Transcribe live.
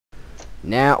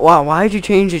Now, why'd you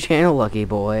change the channel, Lucky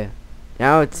Boy?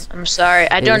 Now it's... I'm sorry.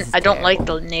 I don't like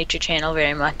terrible. the nature channel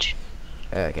very much.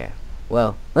 Okay.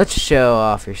 Well, let's show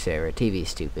off your server. TV's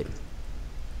stupid.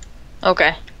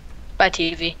 Okay. Bye,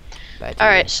 TV. Bad TV.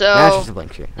 Alright, so Now it's just a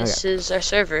blank screen. Okay. this is our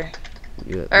server.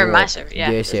 You, Or well, my server, yeah.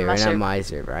 Your This is server, my not server. my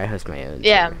server. I host my own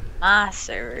Yeah, server. my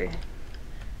server.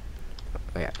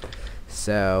 Okay.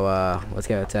 So, let's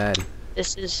go outside.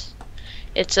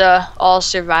 It's all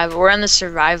survival. We're in the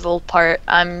survival part.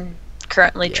 I'm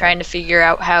currently trying to figure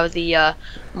out how the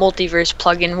multiverse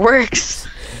plugin works.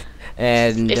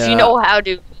 And If you know how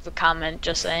to, leave a comment,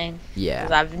 just saying. yeah.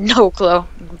 'Cause I have no clue.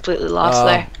 I'm completely lost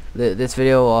there. This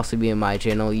video will also be in my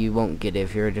channel. You won't get it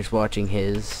if you're just watching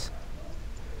his.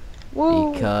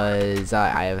 Woo. Because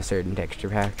I have a certain texture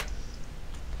pack.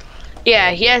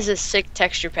 Yeah, he has a sick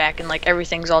texture pack and like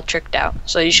everything's all tricked out.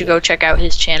 So you should go check out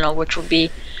his channel, which will be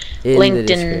linked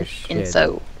in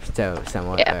info. So,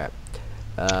 somewhat. Yeah.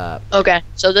 Okay,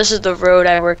 so this is the road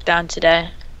I worked on today.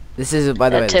 This is, by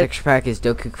the way, the texture pack is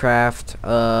Doku Craft.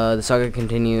 The saga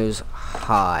continues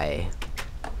high.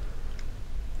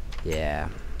 Yeah.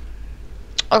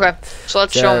 Okay, so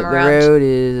let's show him around. The road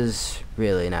is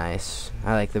really nice.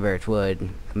 I like the birch wood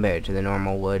compared to the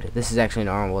normal wood. This is actually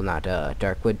normal, not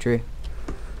dark wood tree.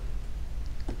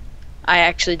 I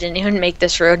actually didn't even make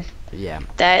this road. Yeah.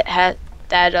 That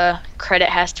credit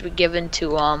has to be given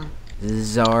to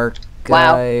Zark.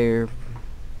 Wow.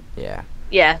 Yeah.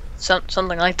 Yeah,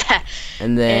 something like that.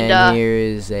 And then here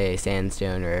is a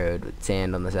sandstone road with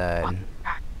sand on the side.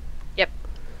 Yep.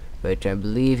 Which I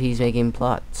believe he's making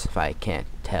plots, if I can't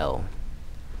tell.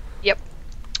 Yep.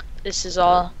 This is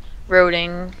all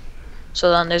roading.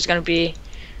 So then there's going to be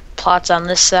plots on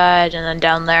this side, and then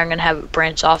down there I'm going to have it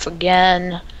branch off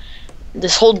again.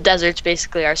 This whole desert's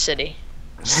basically our city.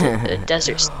 The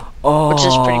deserts, which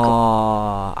is pretty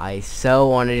cool. I so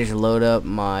want to just load up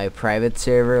my private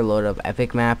server, load up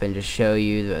Epic Map, and just show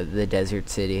you the desert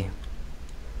city.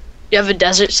 You have a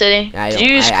desert city? I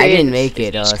didn't make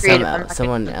it.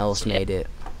 Someone else made it.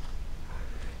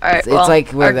 Alright, it's like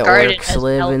where the garden orcs has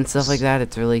live elves. and stuff like that.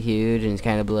 It's really huge and it's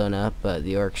kind of blown up, but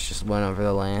the orcs just went over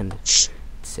the land. It's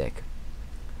sick.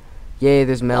 Yay,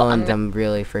 there's melons. I'm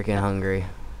really freaking hungry.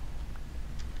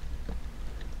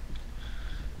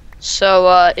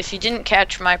 So, if you didn't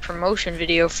catch my promotion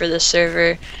video for this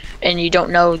server, and you don't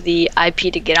know the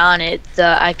IP to get on it,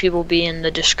 the IP will be in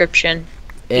the description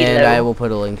And below. I will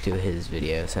put a link to his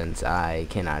video since I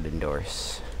cannot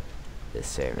endorse this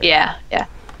server. Yeah.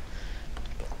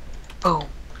 Boom.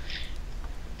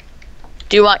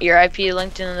 Do you want your IP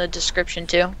linked in the description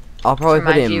too? I'll probably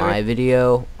put it in my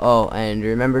video. Oh, and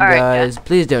remember, guys,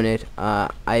 please donate.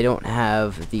 I don't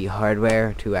have the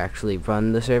hardware to actually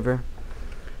run the server.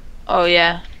 Oh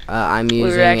yeah. I'm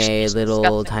using a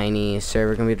little tiny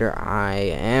server computer. I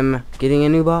am getting a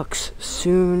new box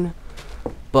soon,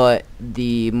 but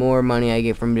the more money I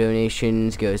get from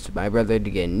donations goes to my brother to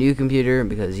get a new computer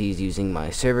because he's using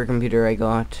my server computer I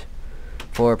got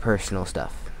for personal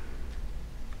stuff.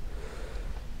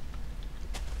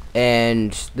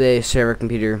 And the server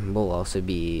computer will also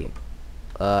be,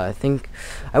 I think,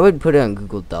 I would put it on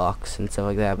Google Docs and stuff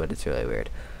like that, but it's really weird.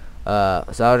 So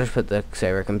I'll just put the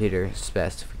server computer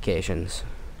specifications.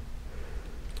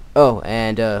 Oh,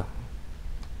 and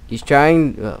he's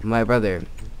trying, my brother, in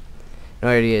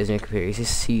order to get his new computer,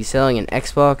 he's selling an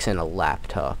Xbox and a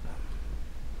laptop.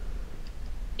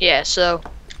 Yeah, so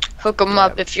hook them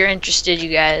up if you're interested, you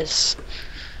guys.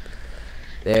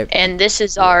 And this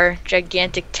is our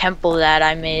gigantic temple that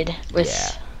I made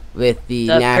with the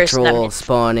natural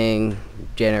spawning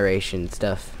generation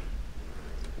stuff.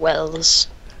 Wells.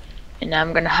 And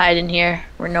I'm gonna hide in here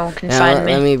where no one can find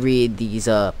me. Let me read these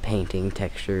painting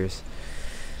textures.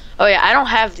 Oh yeah, I don't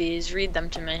have these. Read them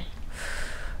to me.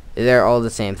 They're all the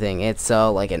same thing. It's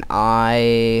like an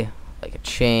eye, like a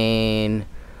chain,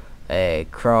 a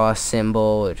cross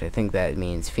symbol, which I think that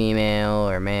means female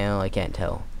or male. I can't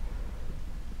tell.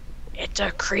 It's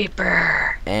a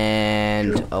creeper.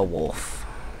 And a wolf.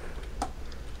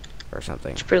 Or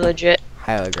something. It's pretty legit.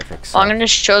 Hieroglyphics. Well, I'm gonna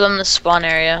show them the spawn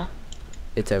area.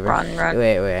 It's over. Run.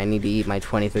 Wait, I need to eat my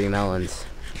 23 melons.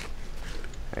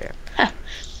 Okay.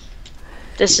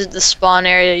 This is the spawn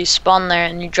area. You spawn there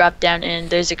and you drop down in.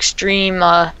 There's extreme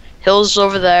hills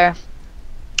over there.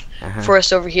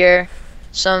 Forest over here.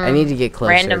 Some I need to get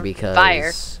closer random because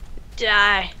fire.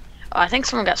 Die. Oh, I think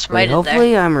someone got smited there.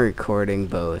 Hopefully I'm recording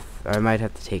both. I might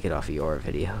have to take it off of your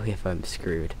video if I'm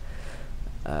screwed.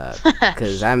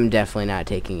 Because I'm definitely not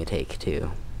taking a take 2.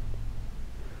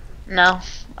 No?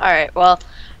 Alright, well,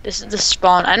 this is the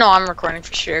spawn. I know I'm recording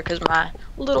for sure because my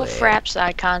little fraps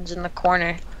icon's in the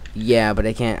corner. Yeah, but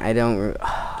I can't. I don't.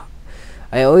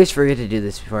 I always forget to do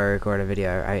this before I record a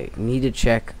video. I need to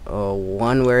check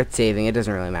one, where it's saving. It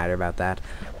doesn't really matter about that,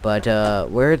 but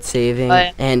where it's saving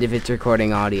and if it's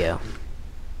recording audio.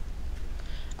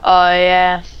 Oh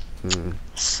yeah.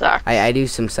 Sucks. I do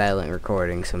some silent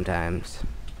recording sometimes.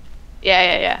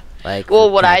 Yeah. Like,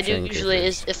 well, what I do usually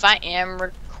is, if I am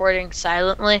recording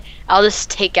silently, I'll just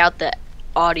take out the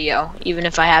audio, even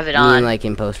if I have it on. You mean like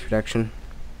in post-production?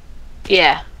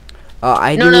 Yeah.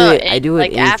 I do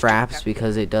it in Fraps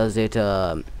because it does it.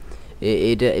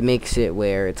 It makes it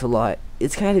where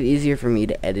it's kind of easier for me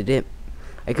to edit it.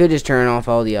 I could just turn off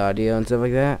all the audio and stuff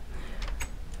like that.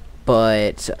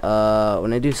 But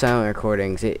when I do silent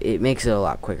recordings, it makes it a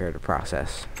lot quicker to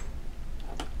process.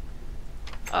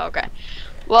 Oh, okay.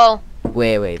 Well.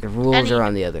 Wait. The rules are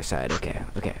on the other side. Okay.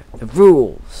 The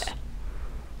rules.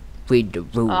 Read the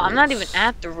rules. I'm not even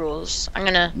at the rules. I'm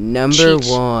gonna. Number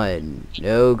 1.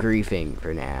 No griefing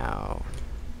for now.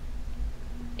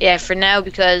 Yeah, for now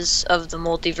because of the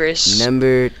multiverse.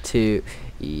 Number 2.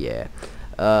 Yeah.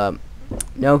 No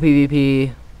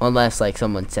PvP. Unless, like,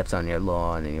 someone steps on your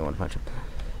lawn and you want to punch them.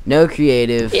 No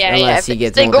creative, unless he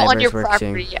gets they go on your multiverse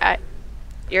property,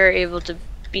 you're able to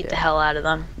beat the hell out of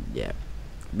them. Yeah.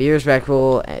 Be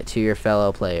respectful to your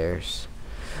fellow players.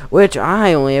 Which,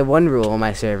 I only have one rule on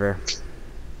my server.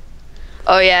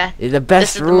 Oh, yeah. It's the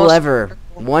best rule ever.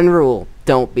 One rule.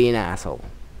 Don't be an asshole.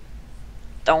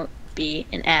 Don't be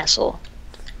an asshole.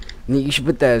 You should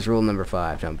put that as rule number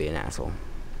 5. Don't be an asshole.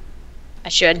 I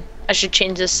should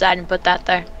change this side and put that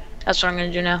there. That's what I'm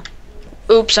gonna do now.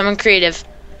 Oops, I'm in creative.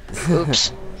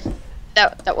 Oops. I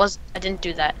didn't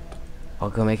do that. I'll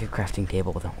go make a crafting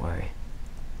table, don't worry.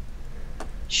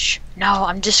 Shh. No,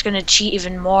 I'm just gonna cheat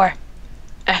even more.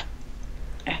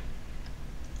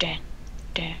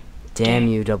 Damn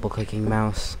you, double-clicking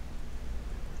mouse.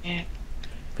 Yeah.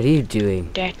 What are you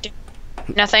doing?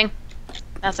 Nothing.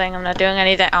 I'm not doing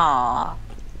anything. Aww.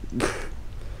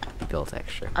 Built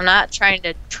extra. I'm not trying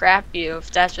to trap you,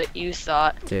 if that's what you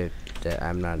thought. Dude,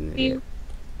 I'm not an idiot.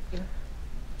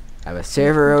 I'm a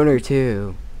server owner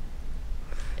too.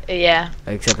 Yeah.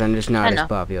 Except I'm just not as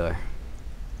popular.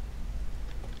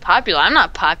 Popular? I'm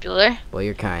not popular. Well,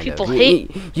 you're kind of. People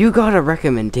hate. You got a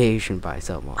recommendation by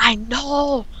someone. I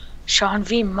know. Sean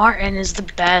V. Martin is the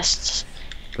best.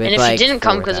 With and if like you didn't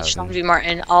come because of 4,000. Sean V.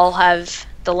 Martin, I'll have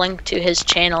the link to his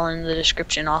channel in the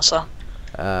description also.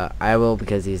 I will,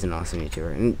 because he's an awesome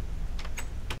YouTuber.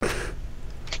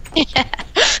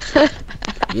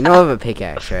 You know I have a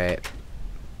pickaxe, right?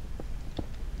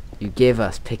 You give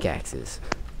us pickaxes.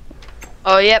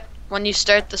 Oh, yep. When you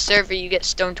start the server, you get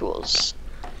stone tools.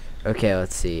 Okay,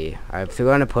 let's see. I'm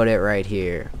going to put it right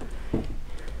here. Can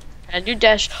I do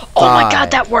dash? Oh my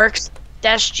god, that works!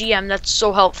 Dash GM, that's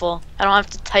so helpful. I don't have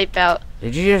to type out.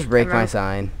 Did you just break my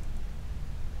sign?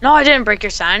 No, I didn't break your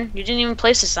sign. You didn't even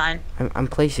place a sign. I'm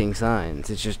placing signs.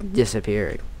 It's just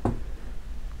disappearing.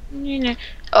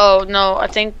 Oh, no, I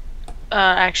think...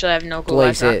 actually, I have no clue.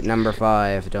 Place it, number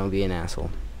 5. Don't be an asshole.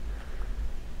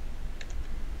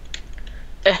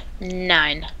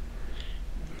 9.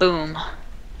 Boom.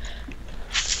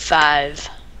 5.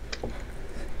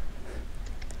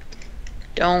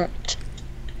 Don't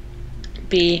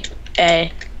be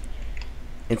a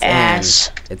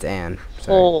ass. It's Anne.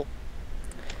 Sorry.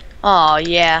 Oh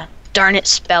yeah. Darn it,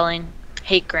 spelling.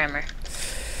 Hate grammar.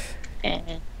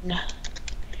 An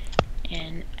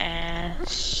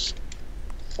ass.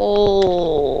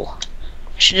 Hole.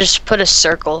 I should just put a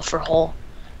circle for hole.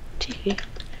 T.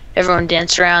 Everyone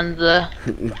dance around the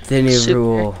new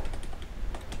rule.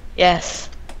 Yes.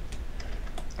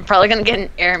 I'm probably gonna get an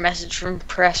error message from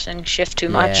pressing shift too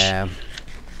much. Yeah.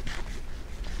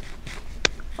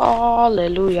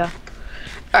 Hallelujah.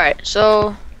 Alright,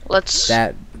 so let's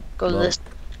go to this.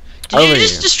 Did you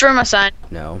just destroy my sign?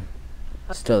 No.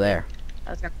 It's still there.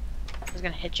 I was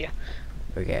gonna hit you.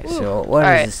 Okay, so what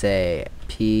does it say?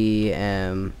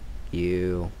 PMUJ.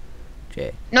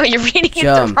 No, you're reading it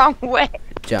the wrong way.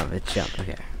 Jump, it's jump,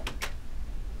 okay.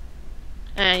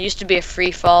 And it used to be a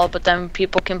free fall, but then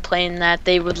people complained that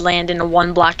they would land in a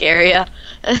 1-block area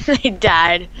and they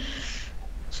died.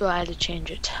 So I had to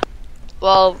change it.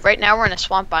 Well, right now we're in a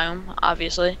swamp biome,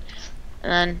 obviously.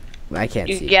 And then I can't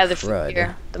you see gather from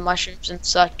here the mushrooms and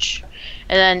such.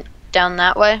 And then down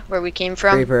that way, where we came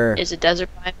from, is a desert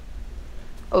biome,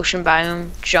 ocean biome,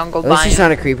 jungle biome. This is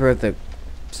not a creeper with the...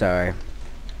 Sorry.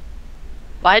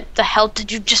 Why the hell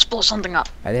did you just blow something up?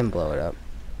 I didn't blow it up.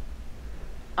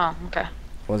 Oh, okay.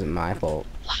 It wasn't my fault.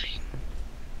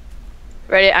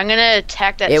 Ready? I'm gonna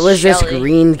attack that. It was this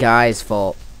green guy's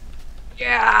fault.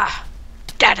 Yeah.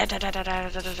 Da, da, da, da, da, da,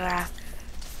 da, da.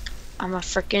 I'm a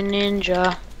freaking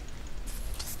ninja.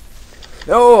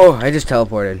 Oh, I just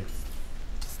teleported.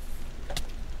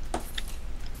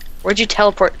 Where'd you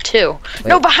teleport to? Wait,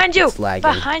 no, behind you! it's lagging.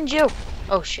 Behind you!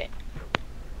 Oh shit.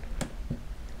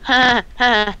 Ha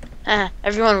ha ha.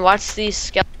 Everyone watch these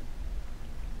skeletons.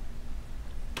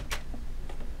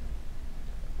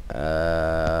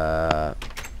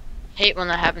 Hate when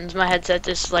that happens. My headset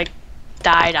just like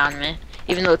died on me,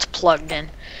 even though it's plugged in.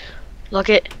 Look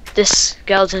at this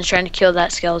skeleton's trying to kill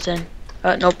that skeleton.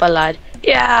 Nope, I lied.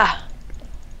 Yeah.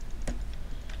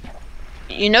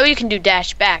 You know you can do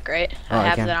dash back, right? Oh, I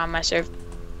have can. that on my server.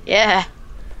 Yeah.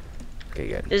 Okay,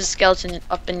 good. There's a skeleton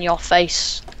up in your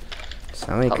face. So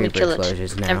many Help me creeper kill it.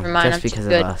 explosions now, Never mind, just I'm because too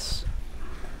good. of us.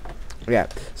 Yeah,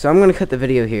 so I'm gonna cut the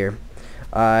video here.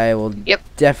 I will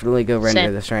definitely go render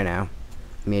Same. this right now,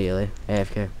 immediately.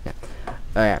 AFK. Yeah.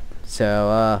 Oh yeah.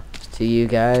 So see you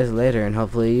guys later, and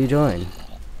hopefully you join.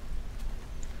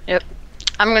 Yep.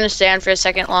 I'm gonna stay on for a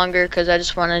second longer because I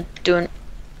just want to do an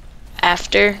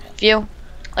after view,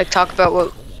 like talk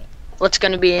about what's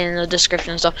gonna be in the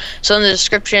description and stuff. So in the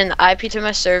description, the IP to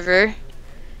my server,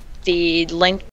 the link